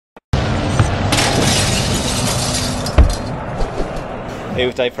Here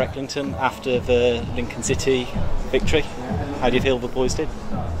with Dave Frecklington after the Lincoln City victory. How do you feel the boys did?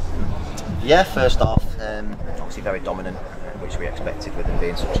 Yeah, first off, obviously very dominant, which we expected with them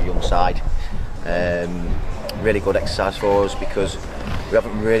being such a young side. Really good exercise for us because we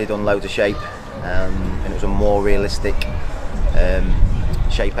haven't really done loads of shape, and it was a more realistic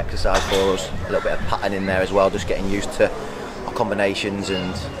shape exercise for us. A little bit of pattern in there as well, just getting used to our combinations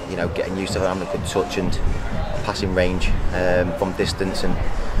and getting used to having a good touch and passing range from distance and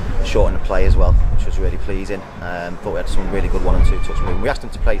shorten the play as well, which was really pleasing. Thought we had some really good 1 and 2 touch movement. We asked them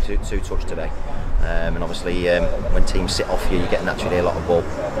to play two touch today, and obviously when teams sit off you, you get naturally a lot of ball,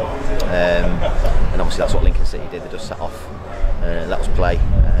 and obviously that's what Lincoln City did. They just sat off, let us play,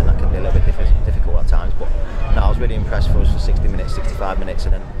 and that can be a little bit difficult at times. But no, I was really impressed for us for 60 minutes, 65 minutes,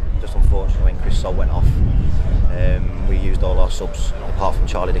 and then just unfortunately when Chris Sol went off, we used all our subs apart from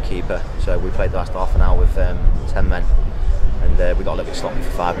Charlie the keeper, so we played the last half an hour with 10 men, and we got a little bit sloppy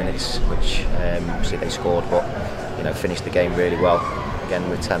for 5 minutes, which obviously they scored, but finished the game really well again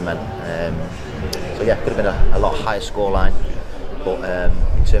with 10 men. So yeah, could have been a lot higher scoreline, but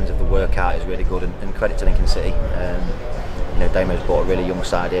in terms of the workout, it's really good, and credit to Lincoln City. Damo's brought a really young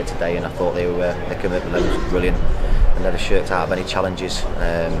side here today, and I thought their commitment level was brilliant and never shirked out of any challenges.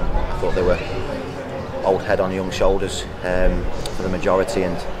 I thought they were old head on young shoulders for the majority,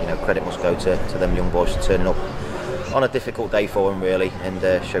 and credit must go to them young boys for turning up on a difficult day for them really, and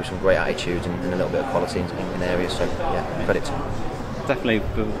show some great attitudes and a little bit of quality in areas. So yeah, credit to them. Definitely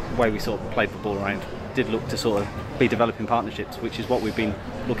the way we sort of played the ball around did look to sort of be developing partnerships, which is what we've been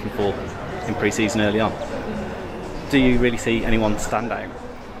looking for in pre-season early on. Do you really see anyone stand out?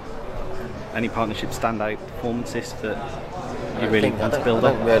 Any partnership stand out performances that you really want to build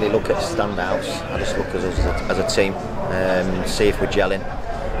on? I don't really look at standouts. I just look at us as a team, see if we're gelling.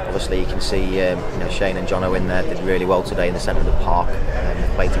 Obviously you can see Shane and Jono in there did really well today in the centre of the park.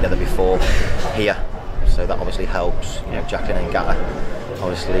 They played together before here, so that obviously helps. Jacqueline and Gata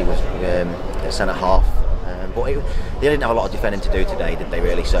obviously was at centre half, but they didn't have a lot of defending to do today, did they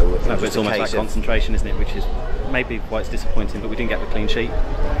really? So no, but it's almost like concentration, isn't it? Which is maybe why it's disappointing, but we didn't get the clean sheet.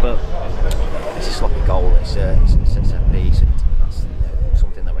 But it's a sloppy goal. It's a piece, and that's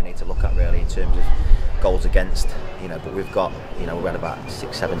something that we need to look at really in terms of goals against. But we've got we had about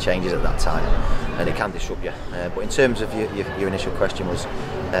 6-7 changes at that time, and it can disrupt you. But in terms of your initial question was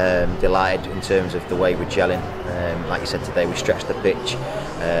delighted in terms of the way we're gelling. Like you said today, we stretched the pitch.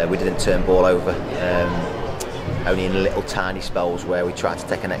 We didn't turn ball over. Only in little tiny spells where we tried to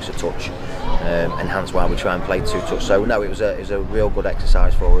take an extra touch, and hence why we try and play 2 touch. So no, it was a real good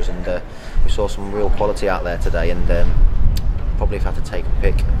exercise for us, and we saw some real quality out there today. And probably if I had to take a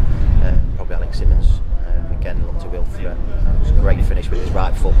pick, probably Alex Simmons. Again, looked a real threat. It was a great finish with his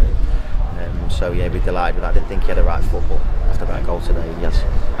right foot. So yeah, we're delighted with that. I didn't think he had a right foot, but after that goal today, yes.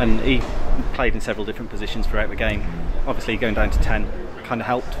 And he played in several different positions throughout the game. Obviously, going down to 10 kind of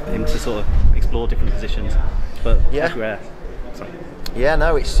helped him to sort of explore different positions. But yeah, yeah,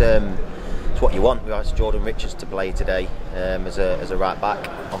 no, it's what you want. We asked Jordan Richards to play today as a right back.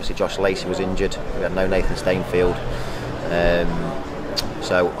 Obviously, Josh Lacey was injured. We had no Nathan Stainfield.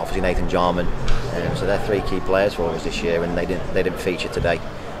 So obviously Nathan Jarman. So they're 3 key players for us this year, and they didn't feature today.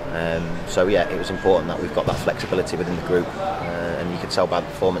 So yeah, it was important that we've got that flexibility within the group, and you could tell by the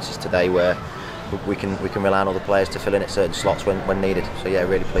performances today where we can rely on other players to fill in at certain slots when needed. So yeah,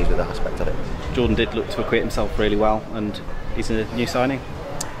 really pleased with that aspect of it. Jordan did look to acquit himself really well, and he's a new signing.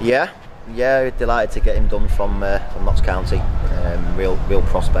 Yeah, delighted to get him done from Notts County. Real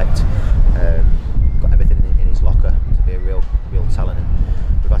prospect. Got everything in his locker to be a real talent.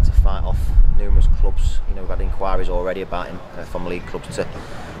 And we've had to fight off numerous clubs. We've had inquiries already about him from league clubs to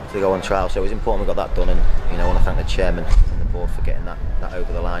go on trial. So it was important we got that done, and I want to thank the chairman and the board for getting that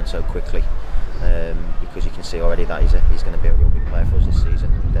over the line so quickly. Because you can see already that he's going to be a real big player for us this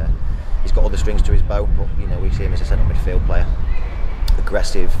season. And, he's got other strings to his bow, but we see him as a centre midfield player,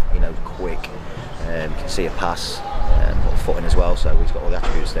 aggressive, quick. You can see a pass, put a foot in as well. So he's got all the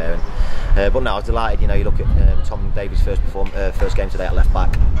attributes there. And, but no, I was delighted. You look at Tom Davies' first game today at left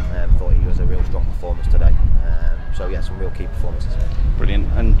back. Thought he was a real strong performance today. So yeah, some real key performances. Brilliant.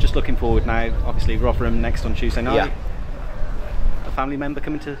 And just looking forward now, obviously Rotherham next on Tuesday night. Yeah. A family member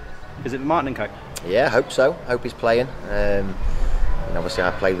coming to visit Martin and Co? Yeah, hope so. Hope he's playing. Obviously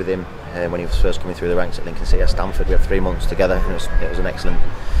I played with him when he was first coming through the ranks at Lincoln City at Stamford. We had 3 months together, and it was an excellent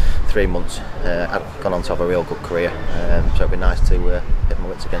 3 months. I'd gone on to have a real good career, so it'd be nice to hit my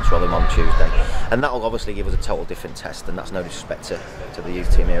wits against Rotherham on Tuesday, and that will obviously give us a total different test, and that's no disrespect to the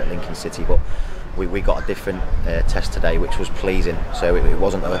youth team here at Lincoln City, but we got a different test today, which was pleasing. So it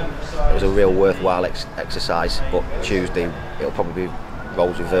was a real worthwhile exercise, but Tuesday it'll probably be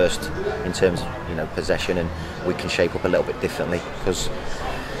roles reversed in terms of, you know, possession, and we can shape up a little bit differently, because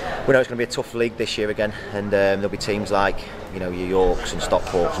we know it's going to be a tough league this year again, and there'll be teams like, you know, your Yorks and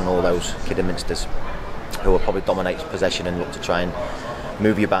Stockports and all those Kidderminsters who will probably dominate possession and look to try and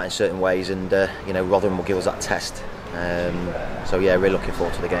move you about in certain ways, and you know, Rotherham will give us that test. So yeah, really looking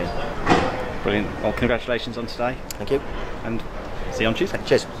forward to the game. Brilliant. Well, congratulations on today. Thank you. And see you on Tuesday.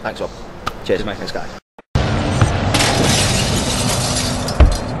 Cheers. Thanks, Rob. Cheers, Cheers, mate. Thanks, guys.